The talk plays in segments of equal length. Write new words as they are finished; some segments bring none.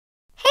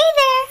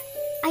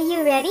Are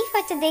you ready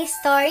for today's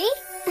story?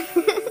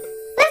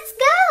 Let's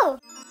go!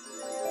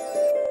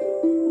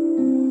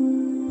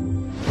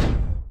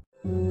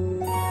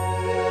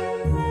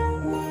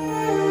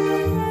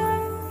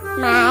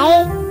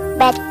 My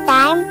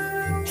bedtime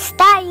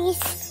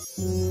stories.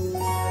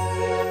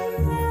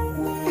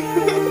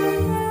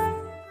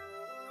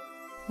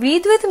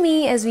 Read with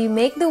me as we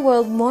make the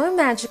world more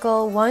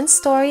magical, one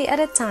story at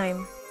a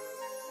time.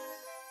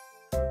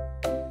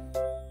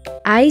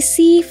 I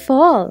See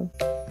Fall,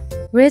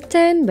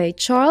 written by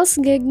Charles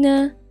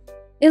Ghigna,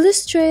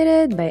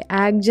 illustrated by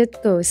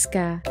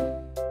Agnieszka.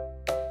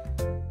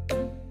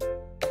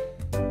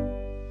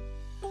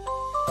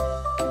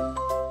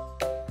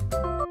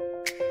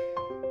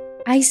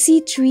 I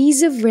see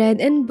trees of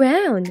red and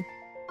brown.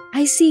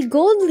 I see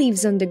gold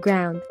leaves on the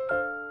ground.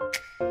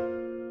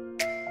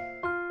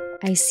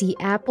 I see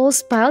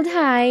apples piled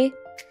high.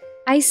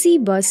 I see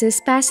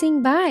buses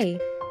passing by.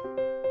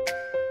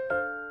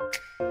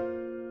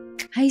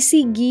 I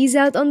see geese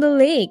out on the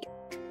lake.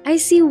 I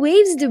see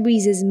waves the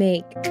breezes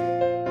make.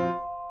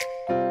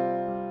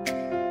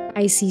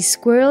 I see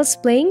squirrels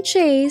playing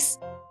chase.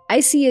 I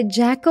see a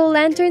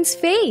jack-o'-lantern's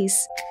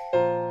face.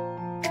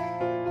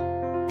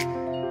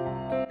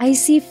 I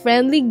see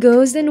friendly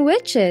ghosts and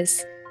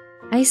witches.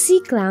 I see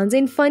clowns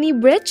in funny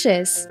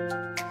breeches.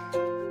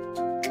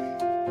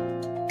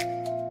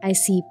 I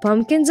see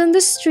pumpkins on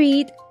the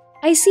street.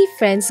 I see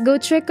friends go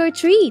trick or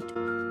treat.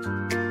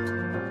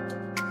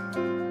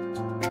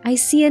 I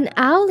see an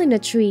owl in a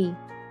tree.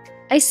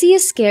 I see a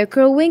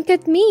scarecrow wink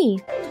at me.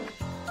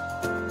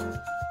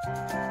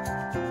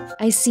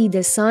 I see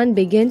the sun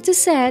begin to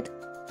set.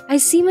 I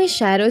see my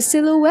shadow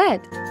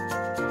silhouette.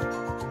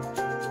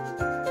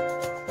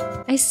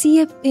 I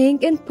see a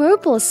pink and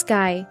purple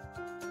sky.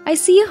 I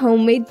see a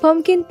homemade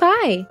pumpkin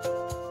pie.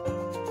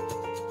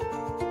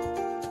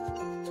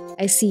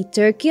 I see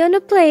turkey on a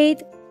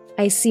plate.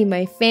 I see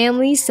my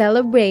family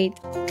celebrate.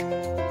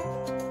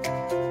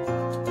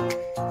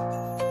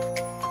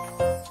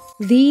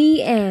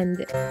 The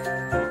end.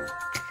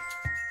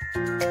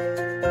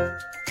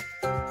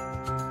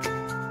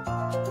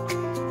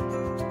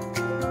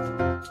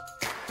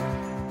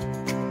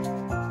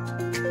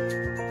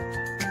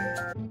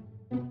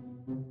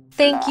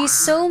 Thank you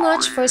so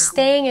much for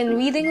staying and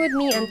reading with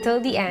me until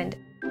the end.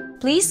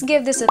 Please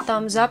give this a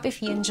thumbs up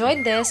if you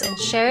enjoyed this and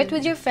share it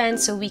with your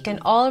friends so we can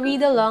all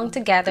read along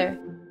together.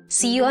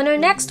 See you on our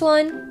next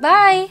one.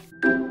 Bye!